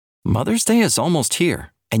Mother's Day is almost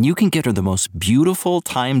here, and you can get her the most beautiful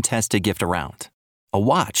time-tested gift around. A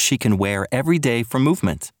watch she can wear every day from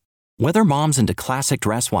Movement. Whether mom's into classic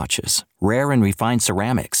dress watches, rare and refined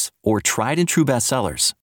ceramics, or tried and true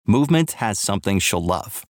bestsellers, Movement has something she'll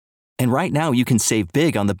love. And right now you can save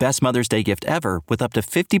big on the best Mother's Day gift ever with up to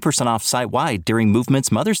 50% off site-wide during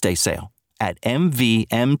Movement's Mother's Day sale at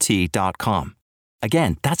MVMT.com.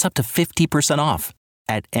 Again, that's up to 50% off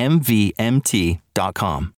at MVMT.com.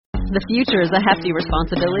 The future is a hefty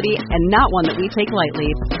responsibility and not one that we take lightly.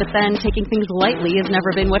 But then taking things lightly has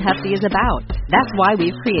never been what Hefty is about. That's why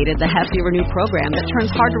we've created the Hefty Renew program that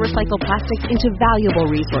turns hard-to-recycle plastics into valuable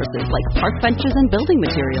resources like park benches and building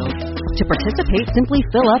materials. To participate, simply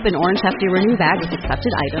fill up an orange Hefty Renew bag with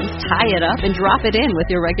accepted items, tie it up, and drop it in with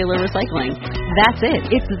your regular recycling. That's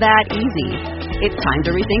it. It's that easy. It's time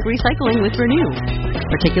to rethink recycling with Renew.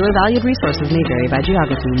 Particular valued resources may vary by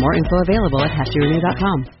geography. More info available at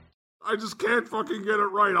heftyrenew.com. I just can't fucking get it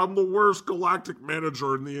right. I'm the worst galactic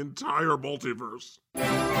manager in the entire multiverse.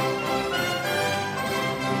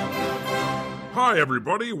 Hi,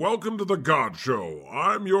 everybody. Welcome to The God Show.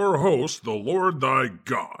 I'm your host, the Lord thy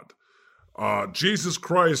God. Jesus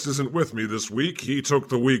Christ isn't with me this week. He took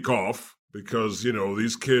the week off because, you know,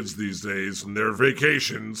 these kids these days and their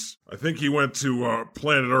vacations. I think he went to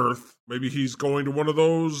planet Earth. Maybe he's going to one of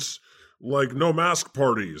those, like, no mask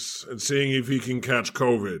parties and seeing if he can catch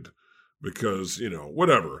COVID. Because, you know,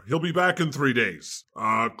 whatever. He'll be back in 3 days.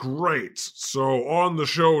 Great. So on the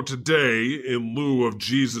show today, in lieu of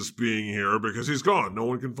Jesus being here, because he's gone, no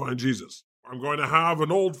one can find Jesus, I'm going to have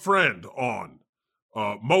an old friend on.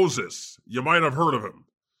 Moses. You might have heard of him,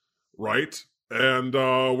 right? And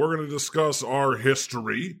we're going to discuss our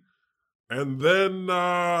history. And then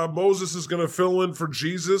Moses is going to fill in for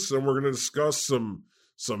Jesus, and we're going to discuss some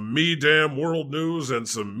me damn world news and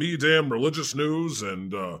some me damn religious news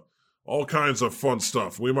and all kinds of fun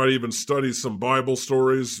stuff. We might even study some Bible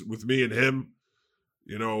stories with me and him.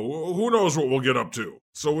 You know, who knows what we'll get up to.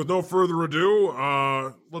 So with no further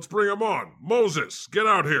ado, let's bring him on. Moses, get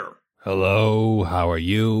out here. Hello, how are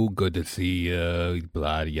you? Good to see you.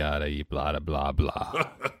 Blah, yada, blah, blah, blah.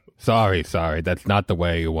 Sorry. That's not the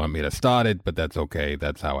way you want me to start it, but that's okay.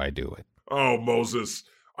 That's how I do it. Oh, Moses,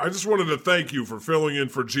 I just wanted to thank you for filling in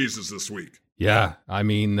for Jesus this week. Yeah, I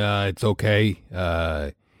mean, it's okay.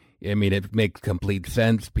 It makes complete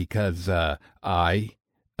sense because I,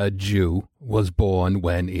 a Jew, was born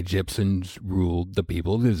when Egyptians ruled the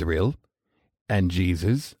people of Israel, and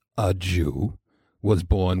Jesus, a Jew, was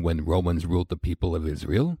born when Romans ruled the people of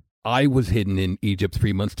Israel. I was hidden in Egypt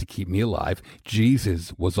 3 months to keep me alive.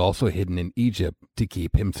 Jesus was also hidden in Egypt to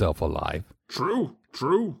keep himself alive. True.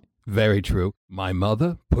 Very true. My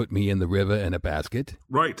mother put me in the river in a basket.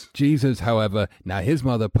 Right. Jesus, however, now his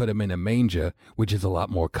mother put him in a manger, which is a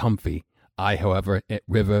lot more comfy. I, however,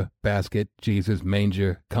 river, basket, Jesus,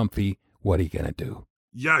 manger, comfy. What are you going to do?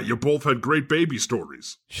 Yeah, you both had great baby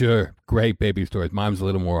stories. Sure, great baby stories. Mine's a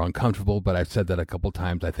little more uncomfortable, but I've said that a couple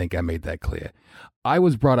times. I think I made that clear. I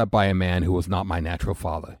was brought up by a man who was not my natural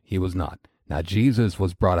father. He was not. Now, Jesus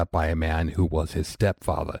was brought up by a man who was his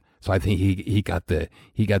stepfather. So I think he got the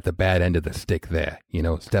bad end of the stick there. You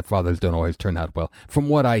know, stepfathers don't always turn out well. From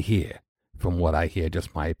what I hear,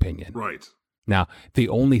 just my opinion. Right. Now, the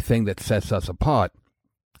only thing that sets us apart,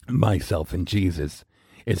 myself and Jesus,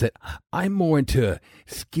 is that I'm more into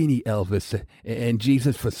skinny Elvis, and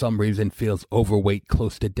Jesus, for some reason, feels overweight,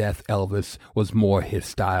 close to death. Elvis was more his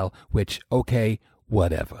style, which, okay,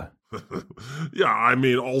 whatever. Yeah, I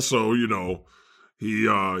mean, also, you know, he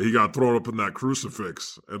got thrown up in that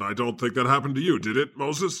crucifix, and I don't think that happened to you, did it,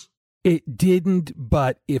 Moses? It didn't,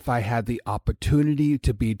 but if I had the opportunity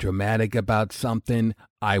to be dramatic about something,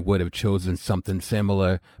 I would have chosen something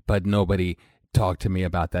similar, but nobody talked to me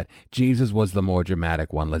about that. Jesus was the more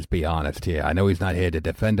dramatic one, let's be honest here. I know he's not here to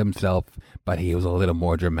defend himself, but he was a little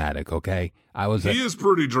more dramatic, okay? He is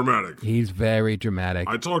pretty dramatic. He's very dramatic.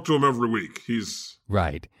 I talk to him every week. He's...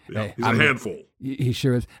 Right. Yeah, he's a handful. He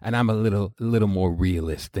sure is. And I'm a little more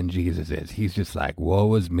realist than Jesus is. He's just like,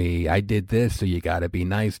 woe is me. I did this, so you got to be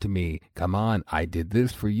nice to me. Come on. I did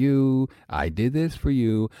this for you. I did this for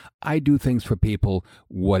you. I do things for people.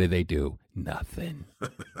 What do they do? Nothing.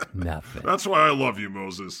 Nothing. That's why I love you,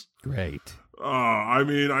 Moses. Great. I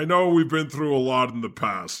mean, I know we've been through a lot in the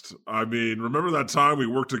past. I mean, remember that time we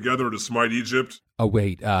worked together to smite Egypt? Oh,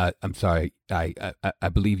 wait. I'm sorry. I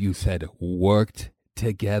believe you said worked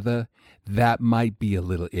together. that might be a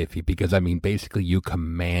little iffy because, I mean, basically you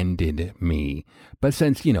commanded me. But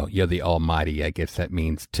since, you're the Almighty, I guess that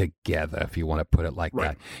means together, if you want to put it like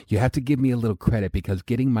Right. that. You have to give me a little credit because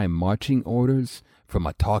getting my marching orders from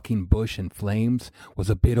a talking bush in flames was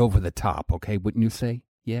a bit over the top, okay? Wouldn't you say?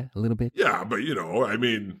 Yeah, a little bit? Yeah, but I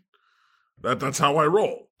mean, that's how I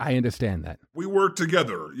roll. I understand that. We worked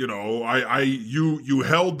together. You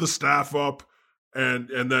held the staff up, and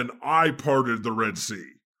then I parted the Red Sea,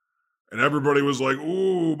 and everybody was like,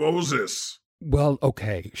 "Ooh, Moses." Well,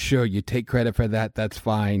 okay, sure, you take credit for that. That's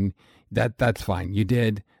fine. That's fine. You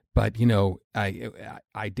did, but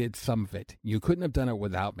I did some of it. You couldn't have done it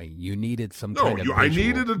without me. You needed some No, kind of I visual.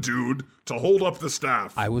 needed a dude to hold up the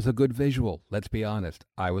staff. I was a good visual. Let's be honest.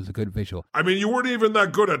 I was a good visual. I mean, you weren't even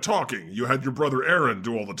that good at talking. You had your brother Aaron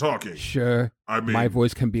do all the talking. Sure. I mean, my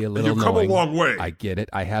voice can be a little you've come annoying. a long way. I get it.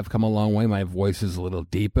 I have come a long way. My voice is a little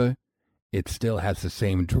deeper. It still has the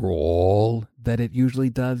same drawl that it usually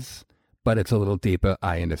does, but it's a little deeper.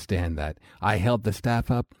 I understand that. I held the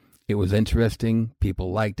staff up. It was interesting.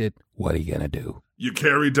 People liked it. What are you going to do? You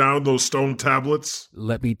carried down those stone tablets?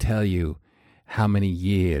 Let me tell you how many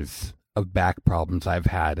years of back problems I've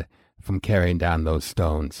had from carrying down those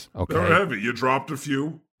stones. Okay. They're heavy. You dropped a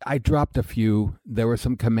few? I dropped a few. There were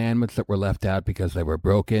some commandments that were left out because they were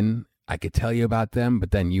broken. I could tell you about them,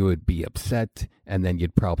 but then you would be upset, and then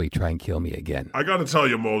you'd probably try and kill me again. I got to tell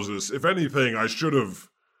you, Moses, if anything, I should have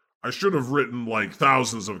written like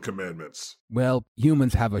thousands of commandments. Well,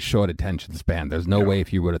 humans have a short attention span. There's no way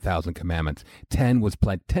if you wrote 1,000 commandments. 10 was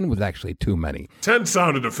 10 was actually too many. 10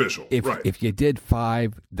 sounded official. Right. If you did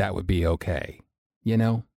 5, that would be okay.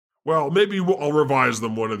 Well, maybe I'll revise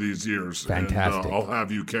them one of these years. Fantastic. And I'll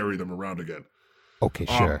have you carry them around again. Okay,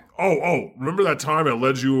 sure. Remember that time I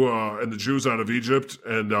led you and the Jews out of Egypt,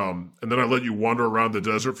 and then I let you wander around the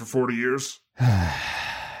desert for 40 years?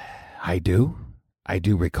 I do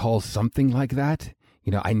recall something like that.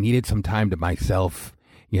 I needed some time to myself.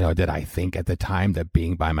 Did I think at the time that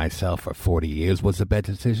being by myself for 40 years was a bad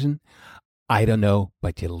decision? I don't know,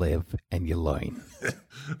 but you live and you learn.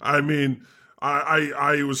 I mean,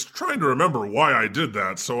 I was trying to remember why I did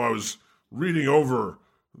that, so I was reading over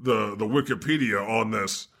the Wikipedia on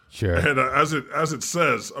this. Sure. And as it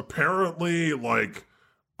says, apparently, like,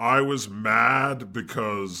 I was mad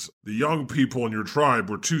because the young people in your tribe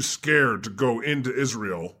were too scared to go into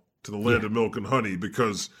Israel, to the land of milk and honey,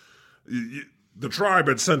 because the tribe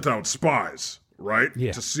had sent out spies, right?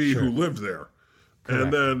 Yeah, to see sure. who lived there. Correct.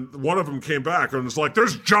 And then one of them came back and was like,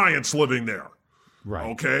 there's giants living there. Right.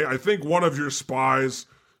 Okay? I think one of your spies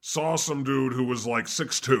saw some dude who was like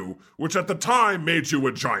 6'2", which at the time made you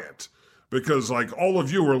a giant. Because, like, all of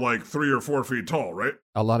you were like 3 or 4 feet tall, right?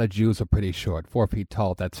 A lot of Jews are pretty short, 4 feet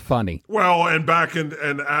tall. That's funny. Well, and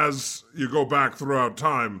as you go back throughout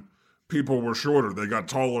time, people were shorter. They got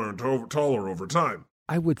taller and taller over time.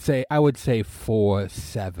 I would say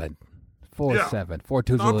 4'7". 4'7". 4'2"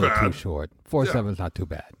 is a little too short. 4'7" is not too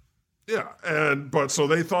bad. Yeah, but so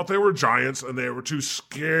they thought they were giants, and they were too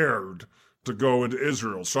scared to go into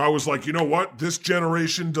Israel. So I was like, you know what? This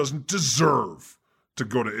generation doesn't deserve to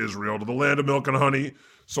go to Israel, to the land of milk and honey.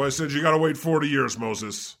 So I said, you got to wait 40 years,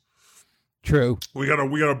 Moses. True. We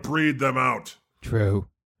gotta breed them out. True.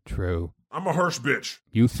 I'm a harsh bitch.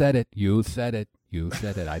 You said it.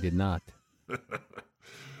 I did not.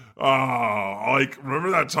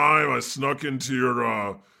 Remember that time I snuck into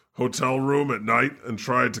your hotel room at night and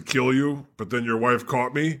tried to kill you, but then your wife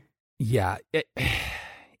caught me? Yeah.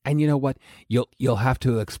 And you know what? You'll have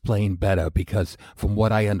to explain better because from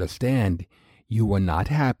what I understand, you were not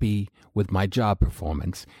happy with my job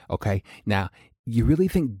performance. Okay. Now, you really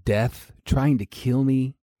think death, trying to kill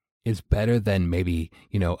me, is better than maybe,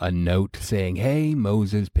 a note saying, hey,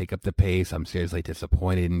 Moses, pick up the pace. I'm seriously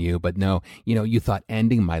disappointed in you. But no, you thought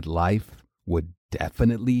ending my life would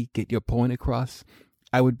definitely get your point across.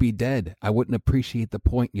 I would be dead. I wouldn't appreciate the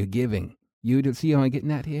point you're giving. You see how I'm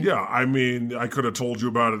getting at here? Yeah, I mean, I could have told you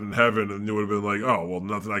about it in heaven and you would have been like, oh, well,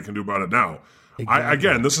 nothing I can do about it now. Exactly.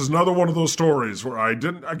 Again, this is another one of those stories where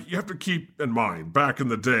you have to keep in mind, back in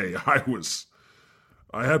the day,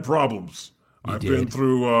 I had problems. I've been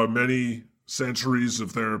through many centuries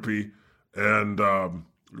of therapy and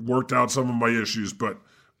worked out some of my issues. But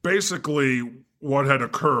basically what had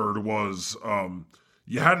occurred was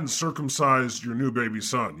you hadn't circumcised your new baby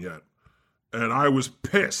son yet. And I was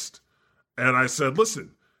pissed. And I said,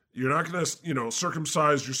 listen, you're not going to,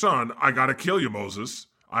 circumcise your son. I got to kill you, Moses.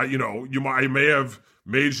 I may have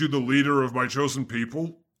made you the leader of my chosen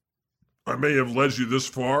people. I may have led you this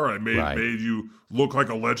far. I may have made you look like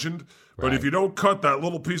a legend. But if you don't cut that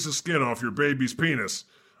little piece of skin off your baby's penis,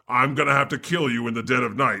 I'm going to have to kill you in the dead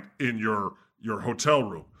of night in your hotel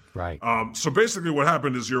room. Right. So basically what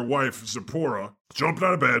happened is your wife, Zipporah, jumped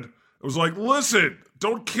out of bed. It was like, listen,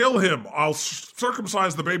 don't kill him. I'll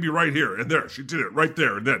circumcise the baby right here. And there, she did it right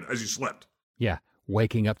there and then as you slept. Yeah,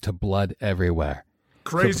 waking up to blood everywhere.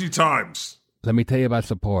 Crazy times. Let me tell you about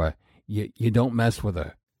Zipporah. You don't mess with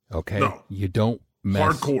her, okay? No. You don't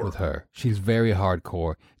mess Hardcore. with her. She's very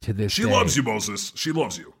hardcore to this day. She loves you, Moses. She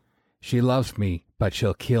loves you. She loves me, but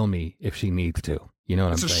she'll kill me if she needs to. You know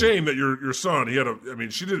what I'm saying? It's a shame that your son,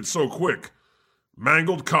 she did it so quick.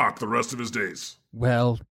 Mangled cock the rest of his days.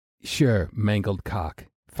 Well, sure, mangled cock.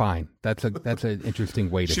 Fine. That's an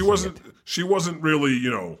interesting way to say it. She wasn't really,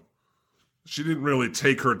 she didn't really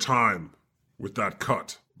take her time with that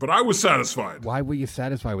cut. But I was satisfied. Why were you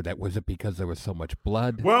satisfied with that? Was it because there was so much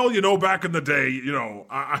blood? Well, back in the day,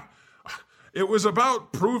 it was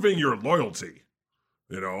about proving your loyalty.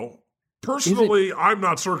 Personally, I'm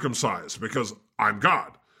not circumcised because I'm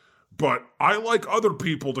God. But I like other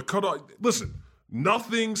people to cut off. Listen,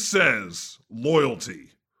 nothing says loyalty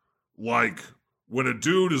like when a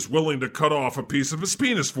dude is willing to cut off a piece of his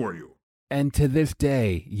penis for you. And to this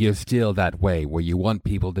day, you're still that way, where you want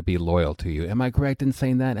people to be loyal to you. Am I correct in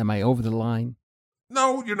saying that? Am I over the line?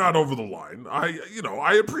 No, you're not over the line.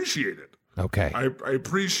 I appreciate it. Okay. I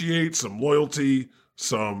appreciate some loyalty,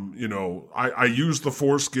 some, I use the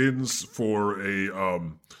foreskins for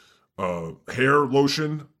a hair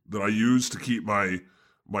lotion that I use to keep my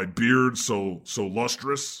beard so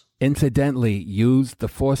lustrous. Incidentally, use the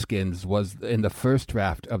foreskins was in the first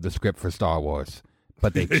draft of the script for Star Wars.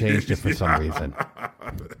 But they changed it for some reason.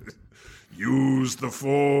 Use the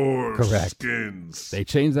force. Correct. Skins. They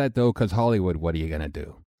changed that, though, because Hollywood, what are you going to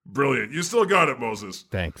do? Brilliant. You still got it, Moses.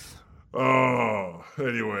 Thanks. Oh,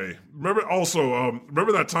 anyway. Remember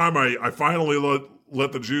that time I finally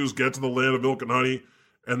let the Jews get to the land of milk and honey,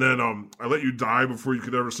 and then I let you die before you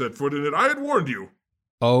could ever set foot in it? I had warned you.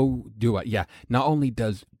 Oh, do I? Yeah. Not only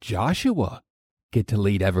does Joshua get to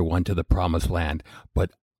lead everyone to the promised land, but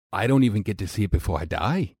I don't even get to see it before I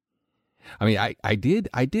die. I mean, I did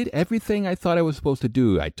everything I thought I was supposed to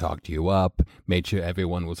do. I talked you up, made sure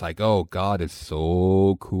everyone was like, oh, God is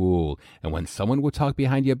so cool. And when someone would talk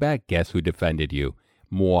behind your back, guess who defended you?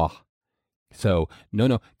 Moi. So,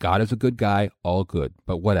 no, God is a good guy, all good.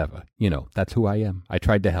 But whatever, that's who I am. I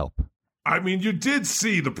tried to help. I mean, you did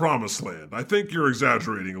see the promised land. I think you're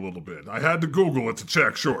exaggerating a little bit. I had to Google it to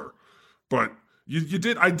check, sure. But You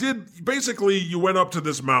did. I did. Basically, you went up to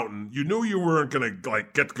this mountain. You knew you weren't going to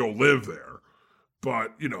get to go live there.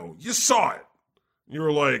 But, you saw it. You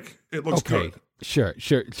were like, it looks good. Sure.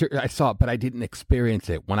 I saw it, but I didn't experience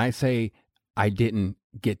it. When I say I didn't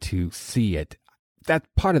get to see it, that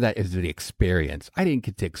part of that is the experience. I didn't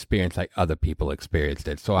get to experience like other people experienced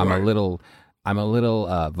it. So I'm a little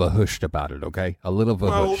vahushed about it, okay? A little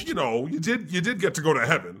vahushed. Well, you did get to go to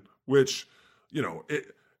heaven, which,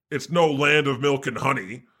 it's no land of milk and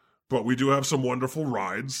honey, but we do have some wonderful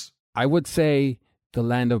rides. I would say the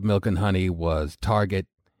land of milk and honey was Target,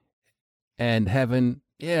 and heaven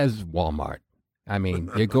is Walmart. I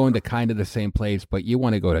mean, you're going to kind of the same place, but you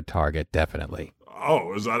want to go to Target, definitely.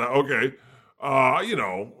 Oh, is that okay?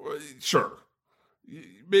 Sure.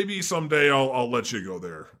 Maybe someday I'll let you go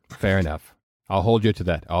there. Fair enough. I'll hold you to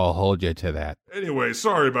that. Anyway,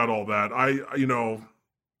 sorry about all that.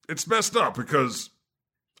 It's messed up because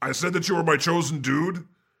I said that you were my chosen dude,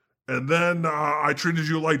 and then I treated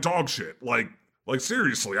you like dog shit. Like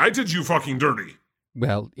seriously, I did you fucking dirty.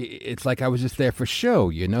 Well, it's like I was just there for show,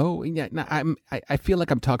 Yeah, I feel like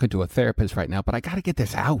I'm talking to a therapist right now, but I got to get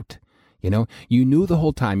this out. You knew the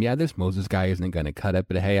whole time, yeah, this Moses guy isn't going to cut it,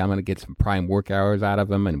 but hey, I'm going to get some prime work hours out of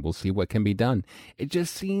him, and we'll see what can be done. It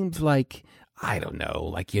just seems like, I don't know,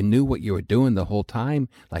 like you knew what you were doing the whole time.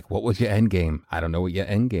 Like, what was your end game? I don't know what your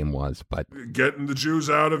end game was, but getting the Jews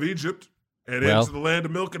out of Egypt and into the land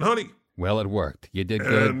of milk and honey. Well, it worked. You did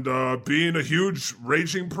good. And being a huge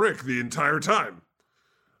raging prick the entire time.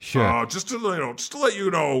 Sure. Just to let you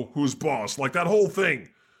know who's boss. Like that whole thing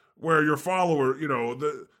where your follower,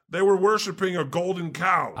 they were worshiping a golden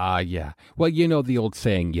cow. Yeah. Well, the old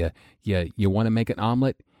saying, you want to make an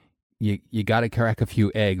omelet, you got to crack a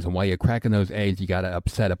few eggs, and while you're cracking those eggs, you got to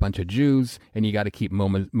upset a bunch of Jews, and you got to keep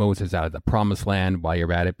Moses out of the promised land while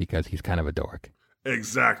you're at it because he's kind of a dork.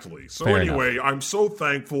 Exactly. So Fair anyway, enough. I'm so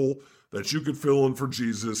thankful that you could fill in for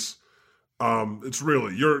Jesus. It's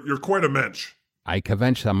really, you're quite a mensch. I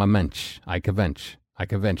kvench, I'm a mensch. I kvench.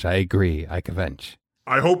 I agree. I kvench.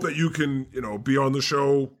 I hope that you can, be on the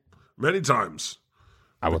show many times.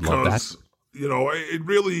 I would love that.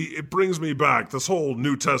 It brings me back, this whole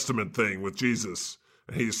New Testament thing with Jesus.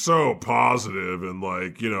 And he's so positive and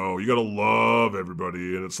like, you know, you got to love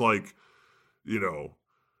everybody. And it's like, you know,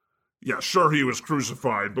 yeah, sure, he was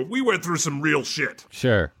crucified, but we went through some real shit.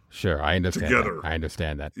 Sure. I understand together. that. I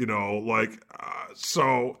understand that. You know, like,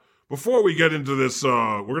 so before we get into this,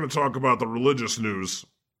 we're going to talk about the religious news.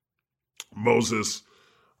 Moses,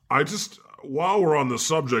 while we're on the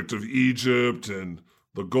subject of Egypt and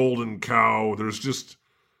the golden cow, it just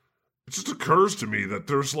occurs to me that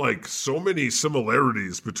there's like so many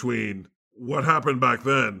similarities between what happened back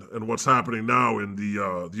then and what's happening now in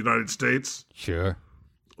the United States. Sure.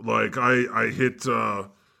 Like I hit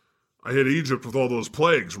Egypt with all those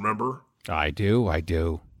plagues, remember? I do.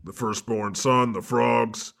 The firstborn son, the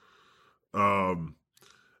frogs. And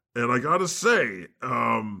I gotta say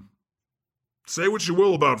what you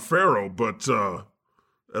will about Pharaoh, but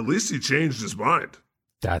at least he changed his mind.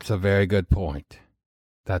 That's a very good point.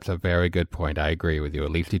 I agree with you.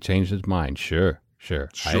 At least he changed his mind. Sure.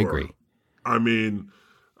 I agree. I mean,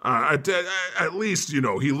 at least, you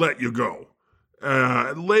know, he let you go.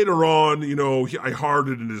 Later on, you know, I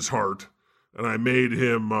hardened his heart, and I made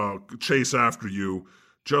him chase after you,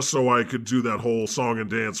 just so I could do that whole song and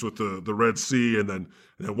dance with the Red Sea, and then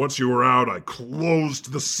once you were out, I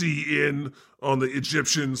closed the sea in on the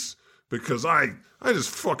Egyptians, because I just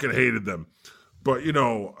fucking hated them. But, you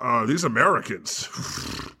know, these Americans,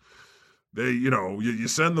 they, you know, you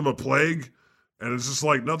send them a plague, and it's just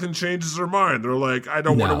like nothing changes their mind. They're like, I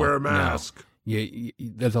don't want to wear a mask. No.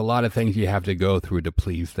 There's a lot of things you have to go through to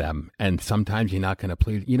please them, and sometimes you're not going to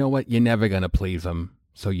please. You know what? You're never going to please them,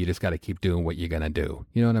 so you just got to keep doing what you're going to do.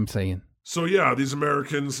 You know what I'm saying? So yeah, these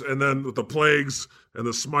Americans, and then with the plagues and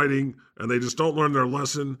the smiting, and they just don't learn their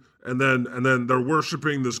lesson, and then they're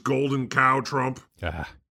worshiping this golden cow, Trump.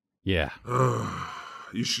 Yeah.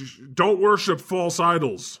 Don't worship false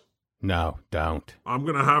idols. No, don't. I'm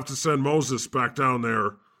gonna have to send Moses back down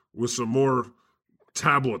there with some more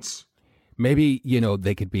tablets. Maybe, you know,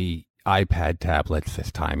 they could be iPad tablets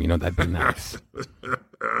this time. You know, that'd be nice.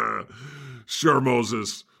 Sure,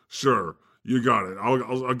 Moses. Sure. You got it.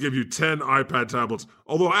 I'll give you 10 iPad tablets.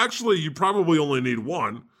 Although, actually, you probably only need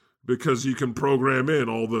one, because you can program in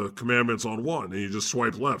all the commandments on one, and you just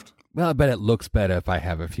swipe left. Well, I bet it looks better if I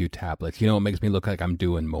have a few tablets. You know, it makes me look like I'm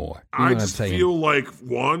doing more. You know I just feel like,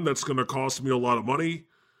 one, that's going to cost me a lot of money.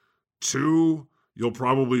 Two, you'll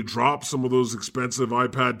probably drop some of those expensive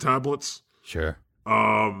iPad tablets. Sure.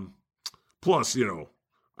 Plus, you know,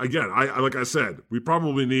 again, I like I said, we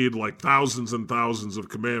probably need like thousands and thousands of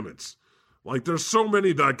commandments. Like, there's so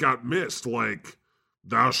many that got missed, like,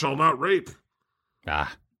 thou shalt not rape.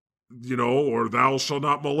 You know, or thou shalt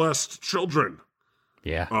not molest children.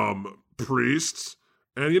 Yeah. Priests.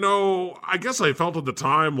 And, you know, I guess I felt at the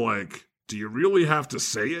time, like, do you really have to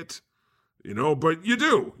say it? You know, but you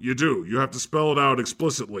do. You have to spell it out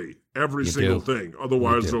explicitly, every single thing.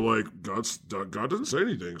 Otherwise, they're like, God didn't say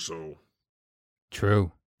anything, so.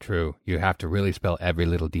 True. You have to really spell every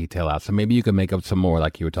little detail out. So maybe you could make up some more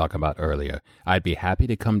like you were talking about earlier. I'd be happy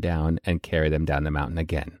to come down and carry them down the mountain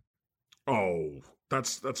again. Oh,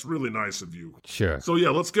 that's really nice of you. Sure. So yeah,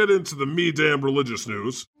 let's get into the me damn religious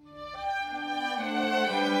news.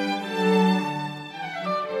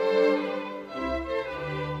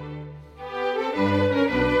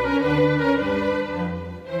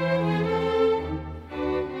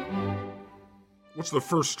 What's the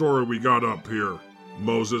first story we got up here,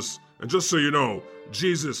 Moses? And just so you know,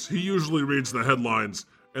 Jesus, he usually reads the headlines,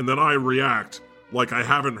 and then I react like I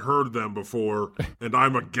haven't heard them before, and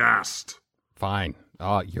I'm aghast. Fine.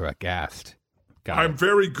 Oh, you're aghast. I'm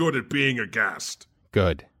very good at being aghast.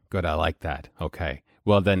 Good. I like that. Okay.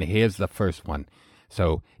 Well, then here's the first one.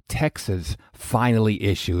 So, Texas finally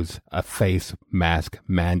issues a face mask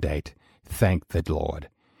mandate. Thank the Lord.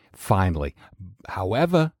 Finally.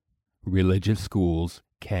 However, religious schools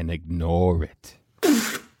can ignore it.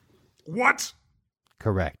 What?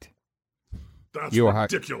 Correct. That's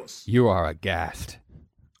ridiculous. You are aghast.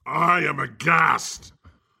 I am aghast.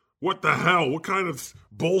 What the hell? What kind of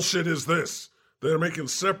bullshit is this? They're making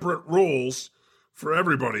separate rules for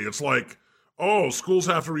everybody. It's like, oh, schools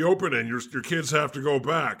have to reopen and your kids have to go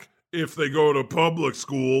back if they go to public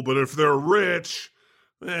school, but if they're rich,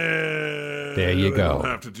 there you they go. Don't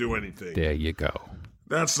have to do anything. There you go.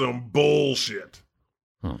 That's some bullshit.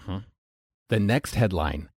 The next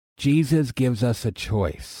headline, Jesus gives us a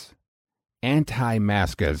choice.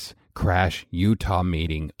 Anti-maskers crash Utah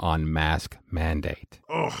meeting on mask mandate.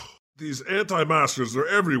 Oh, these anti-maskers, they're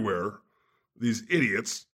everywhere. These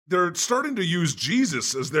idiots. They're starting to use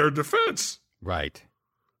Jesus as their defense. Right.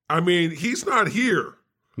 I mean, he's not here.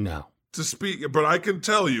 No. To speak, but I can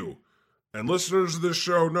tell you, and listeners of this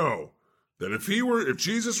show know, that if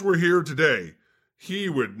Jesus were here today, he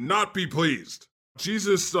would not be pleased.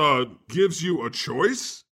 Jesus gives you a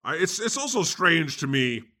choice. It's also strange to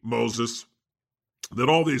me, Moses, that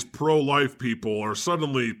all these pro-life people are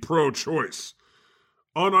suddenly pro-choice.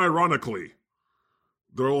 Unironically,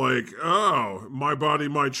 they're like, oh, my body,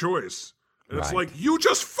 my choice. And It's like, you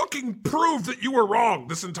just fucking proved that you were wrong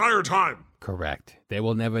this entire time. Correct. They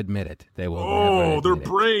will never admit it. They will never admit their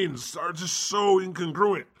brains are just so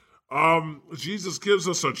incongruent. Jesus gives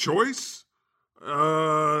us a choice.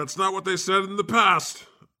 That's not what they said in the past.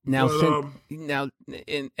 Now,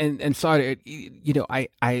 sorry,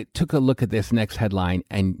 I took a look at this next headline,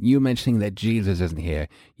 and you mentioning that Jesus isn't here.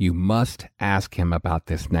 You must ask him about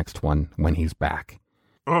this next one when he's back.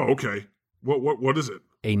 Oh, okay. What is it?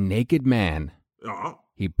 A naked man.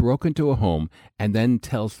 He broke into a home and then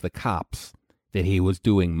tells the cops that he was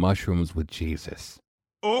doing mushrooms with Jesus.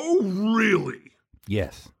 Oh, really?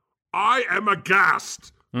 Yes. I am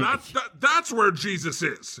aghast. That's where Jesus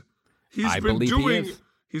is. He's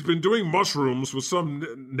been doing mushrooms with some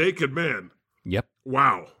naked man. Yep.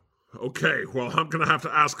 Wow. Okay. Well, I'm going to have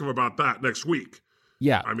to ask him about that next week.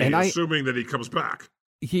 Yeah. I mean, assuming that he comes back.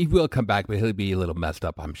 He will come back, but he'll be a little messed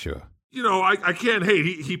up, I'm sure. I can't hate.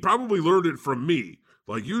 He probably learned it from me.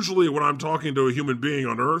 Like, usually when I'm talking to a human being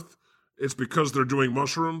on Earth, it's because they're doing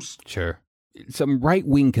mushrooms. Sure. Some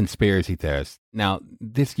right-wing conspiracy theorists. Now,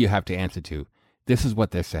 this you have to answer to. This is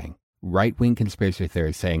what they're saying. Right-wing conspiracy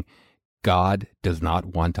theorists saying God does not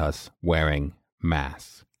want us wearing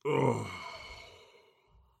masks. Oh,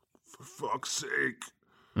 for fuck's sake.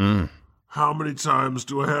 How many times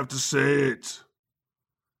do I have to say it?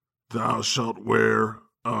 Thou shalt wear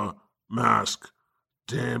a mask.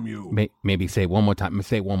 Damn you. Maybe say it one more time.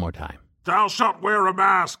 Say it one more time. Thou shalt wear a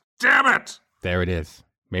mask. Damn it! There it is.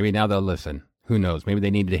 Maybe now they'll listen. Who knows? Maybe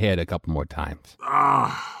they needed to hear it a couple more times.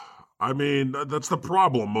 I mean, that's the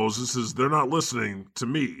problem, Moses, is they're not listening to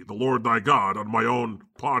me, the Lord thy God, on my own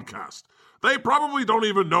podcast. They probably don't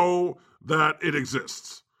even know that it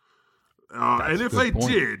exists. And if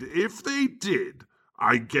they did,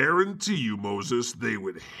 I guarantee you, Moses, they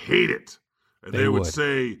would hate it. And they would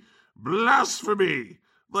say, blasphemy.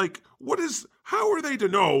 Like, how are they to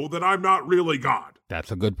know that I'm not really God?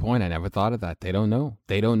 That's a good point. I never thought of that. They don't know.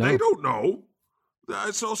 They don't know.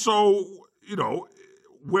 So,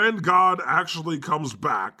 when God actually comes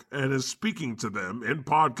back and is speaking to them in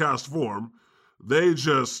podcast form, they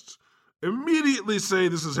just immediately say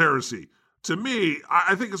this is heresy. To me,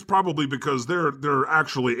 I think it's probably because they're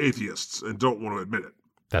actually atheists and don't want to admit it.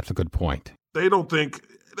 That's a good point. They don't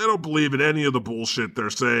believe in any of the bullshit they're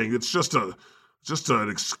saying. It's just an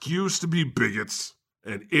excuse to be bigots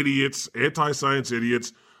and idiots, anti-science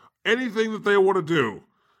idiots. Anything that they want to do,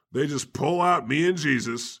 they just pull out me and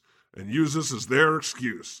Jesus and use this as their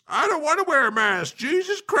excuse. I don't want to wear a mask.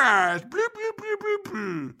 Jesus Christ. Bloop, bloop, bloop, bloop,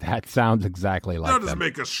 bloop. That sounds exactly like that. That doesn't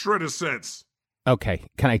make a shred of sense. Okay,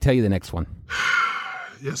 can I tell you the next one?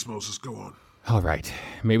 Yes, Moses, go on. All right,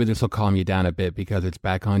 maybe this will calm you down a bit because it's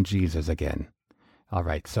back on Jesus again. All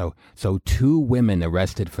right, so 2 women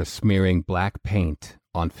arrested for smearing black paint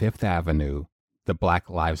on Fifth Avenue, the Black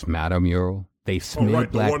Lives Matter mural. They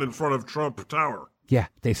smeared the one in front of Trump Tower. Yeah,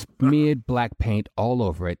 they smeared black paint all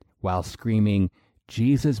over it while screaming,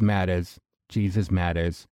 Jesus matters, Jesus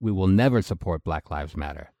matters. We will never support Black Lives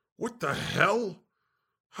Matter. What the hell?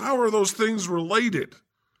 How are those things related?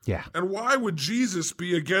 Yeah. And why would Jesus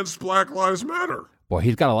be against Black Lives Matter? Boy,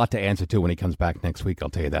 he's got a lot to answer to when he comes back next week, I'll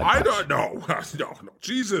tell you that. I don't know. No.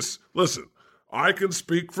 Jesus, listen, I can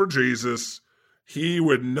speak for Jesus. He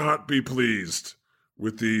would not be pleased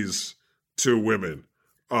with these 2 women.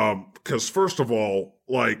 Because first of all,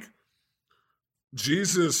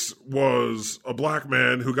 Jesus was a black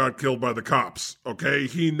man who got killed by the cops, okay?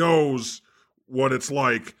 He knows what it's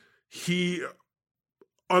like. He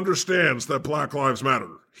understands that Black Lives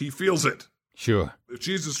Matter. He feels it. Sure. If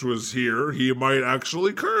Jesus was here, he might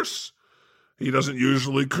actually curse. He doesn't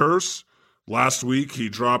usually curse. Last week, he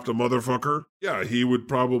dropped a motherfucker. Yeah, he would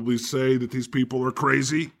probably say that these people are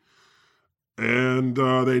crazy and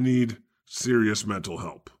they need serious mental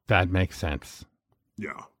help. That makes sense.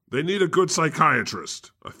 Yeah. They need a good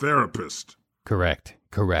psychiatrist, a therapist. Correct.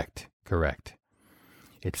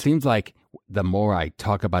 It seems like the more I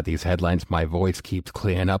talk about these headlines, my voice keeps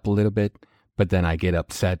clearing up a little bit, but then I get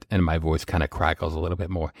upset and my voice kind of crackles a little bit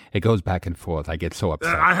more. It goes back and forth. I get so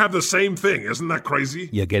upset. I have the same thing. Isn't that crazy?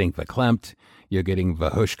 You're getting verklempt. You're getting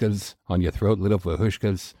vahushkas on your throat, little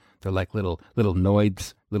vahushkas. They're like little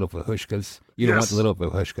noids, little vahushkas. You don't Yes. want the little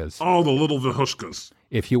Vahushkas. Oh, the little Vahushkas.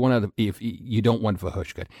 If you don't want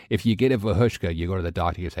Vahushka, if you get a Vahushka, you go to the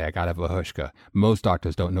doctor. You say, "I got a Vahushka." Most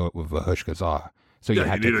doctors don't know what Vahushkas are, so you Yeah,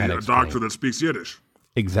 have you to need kind a of doctor that speaks Yiddish.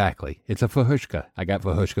 Exactly, it's a Vahushka. I got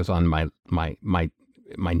Vahushkas on my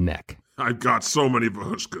neck. I've got so many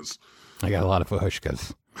Vahushkas. I got a lot of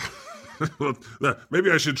Vahushkas.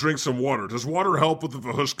 Maybe I should drink some water. Does water help with the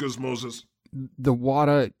Vahushkas, Moses? The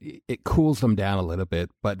water, it cools them down a little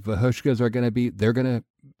bit, but Vahushkas they're going to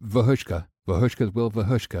Vahushka. Vahushkas will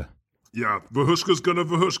Vahushka. Yeah, Vahushka's gonna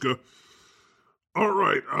Vahushka. All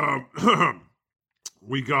right,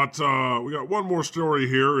 we got one more story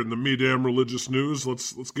here in the Me Damn Religious News.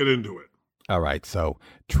 Let's get into it. All right, so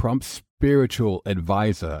Trump's spiritual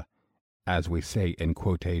advisor, as we say in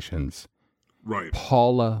quotations, Right,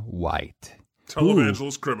 Paula White,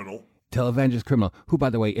 televangelist criminal. televangelist criminal, who, by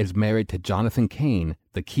the way, is married to Jonathan Cain,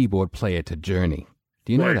 the keyboard player to Journey.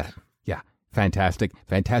 Do you know Right. that? Yeah.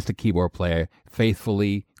 Fantastic keyboard player.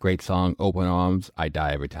 Faithfully, great song, Open Arms, I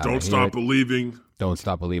Die Every Time I Hear Don't Stop It. Believing. Don't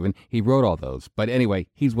Stop Believing. He wrote all those. But anyway,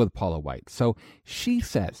 he's with Paula White. So she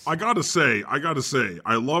says, I gotta say,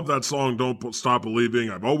 I love that song, Don't Stop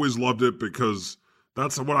Believing. I've always loved it because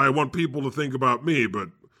that's what I want people to think about me, but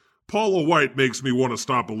Paula White makes me want to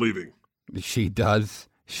stop believing. she does.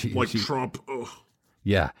 Like she, Trump. Ugh.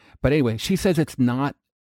 Yeah. But anyway, she says it's not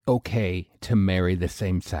okay to marry the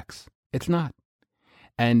same sex. It's not.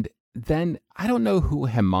 And then, I don't know who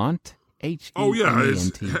Hemant, H-E-M-A-N-T. Oh yeah,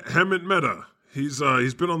 it's Hemant Mehta. He's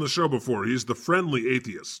been on the show before. He's the friendly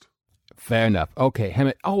atheist. Fair enough. Okay,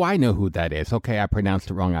 Hemant. Oh, I know who that is. Okay, I pronounced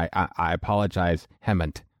it wrong. I apologize,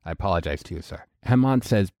 Hemant. I apologize to you, sir. Hemant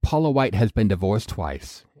says, Paula White has been divorced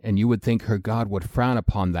twice, and you would think her God would frown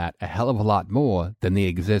upon that a hell of a lot more than the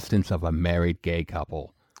existence of a married gay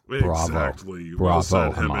couple. Exactly. Bravo, Well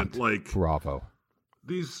said, Hemant. Like Bravo.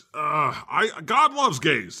 these, God loves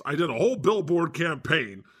gays. I did a whole billboard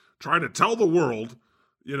campaign trying to tell the world,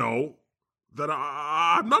 that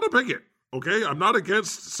I'm not a bigot. Okay, I'm not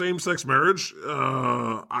against same-sex marriage.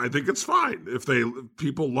 I think it's fine if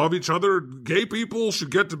people love each other. Gay people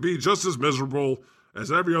should get to be just as miserable as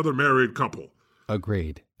every other married couple.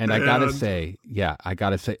 Agreed. And I gotta say,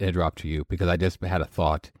 interrupt you because I just had a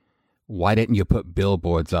thought. Why didn't you put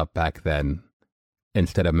billboards up back then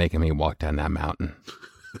instead of making me walk down that mountain?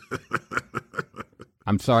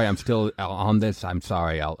 I'm sorry, I'm still on this. I'm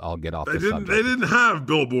sorry, I'll get off the subject. They didn't have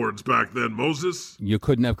billboards back then, Moses. You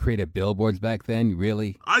couldn't have created billboards back then,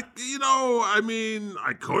 really? I could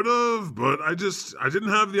have, but I didn't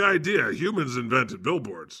have the idea. Humans invented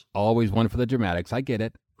billboards. Always one for the dramatics. I get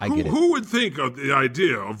it. Who would think of the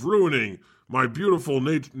idea of ruining my beautiful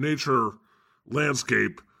nature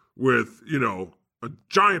landscape with, a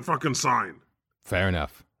giant fucking sign? Fair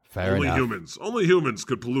enough. Only humans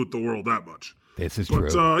could pollute the world that much. This is But,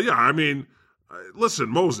 true. listen,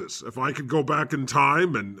 Moses, if I could go back in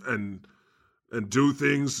time and do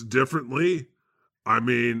things differently, I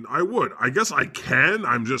would. I guess I can.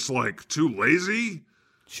 I'm just too lazy.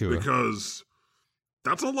 Sure. Because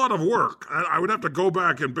that's a lot of work. I would have to go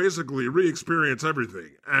back and basically re-experience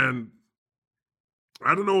everything. And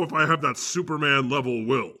I don't know if I have that Superman level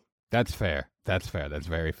will. That's fair. That's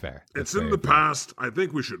very fair. It's in the past. I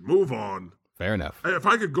think we should move on. Fair enough. If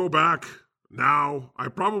I could go back now, I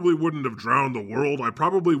probably wouldn't have drowned the world. I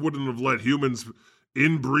probably wouldn't have let humans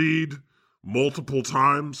inbreed multiple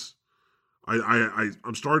times.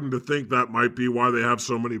 I'm starting to think that might be why they have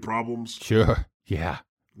so many problems. Sure. Yeah.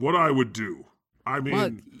 What I would do.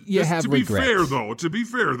 To be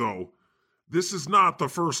fair though, this is not the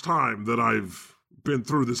first time that I've been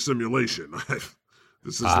through this simulation.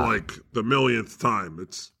 This is like the millionth time.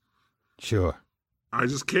 It's sure. I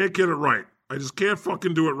just can't get it right. I just can't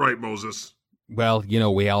fucking do it right, Moses. Well,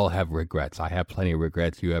 we all have regrets. I have plenty of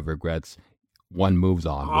regrets. You have regrets. One moves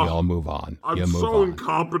on. We all move on. I'm so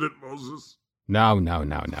incompetent, Moses. No. We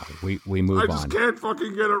move on. I just can't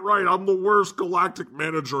fucking get it right. I'm the worst galactic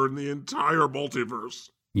manager in the entire multiverse.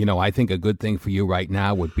 I think a good thing for you right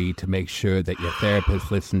now would be to make sure that your therapist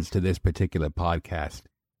listens to this particular podcast.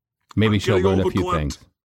 Maybe she'll learn a few things.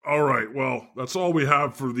 All right, well, that's all we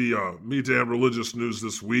have for the Me Damn Religious News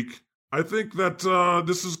this week. I think that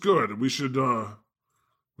this is good. We should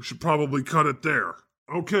probably cut it there.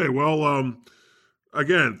 Okay, well,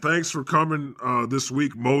 again, thanks for coming this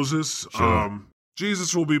week, Moses. Sure.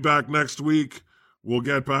 Jesus will be back next week. We'll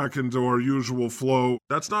get back into our usual flow.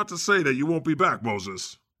 That's not to say that you won't be back,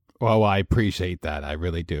 Moses. Well, I appreciate that. I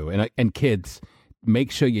really do. And kids, make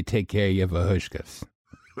sure you take care of your Vahushkas.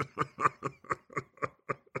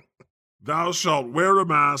 Thou shalt wear a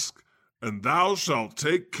mask, and thou shalt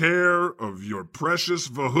take care of your precious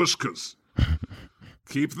Vahushkas.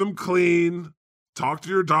 Keep them clean. Talk to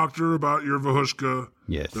your doctor about your Vahushka.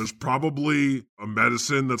 Yes. There's probably a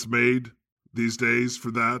medicine that's made these days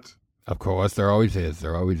for that. Of course, there always is.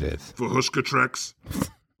 Vahushka Trex.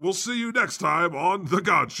 We'll see you next time on The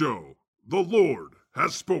God Show. The Lord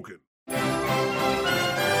has spoken.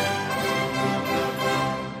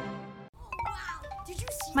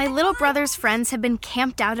 My little brother's friends have been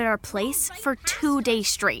camped out at our place for 2 days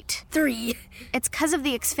straight. 3. It's because of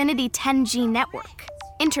the Xfinity 10G network.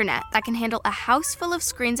 Internet that can handle a house full of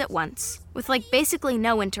screens at once, with basically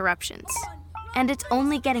no interruptions. And it's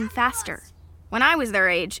only getting faster. When I was their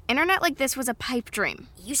age, internet like this was a pipe dream.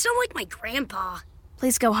 You sound like my grandpa.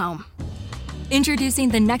 Please go home. Introducing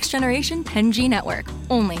the next generation 10G network,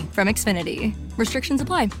 only from Xfinity. Restrictions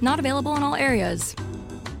apply, not available in all areas.